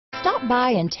Stop by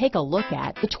and take a look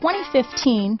at the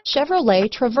 2015 Chevrolet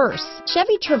Traverse.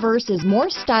 Chevy Traverse is more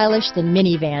stylish than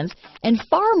minivans and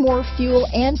far more fuel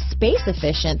and space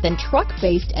efficient than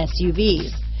truck-based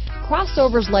SUVs.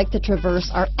 Crossovers like the Traverse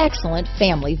are excellent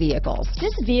family vehicles.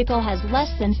 This vehicle has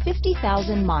less than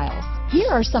 50,000 miles. Here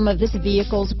are some of this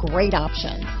vehicle's great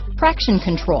options: traction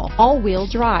control, all-wheel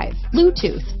drive,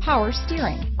 Bluetooth, power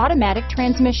steering, automatic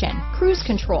transmission, cruise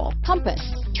control, compass,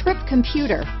 trip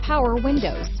computer, power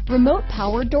windows, remote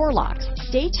power door locks,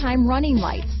 daytime running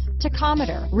lights,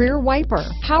 tachometer, rear wiper,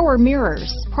 power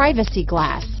mirrors, privacy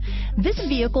glass. This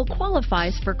vehicle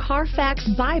qualifies for Carfax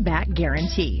buyback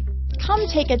guarantee. Come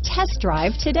take a test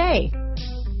drive today.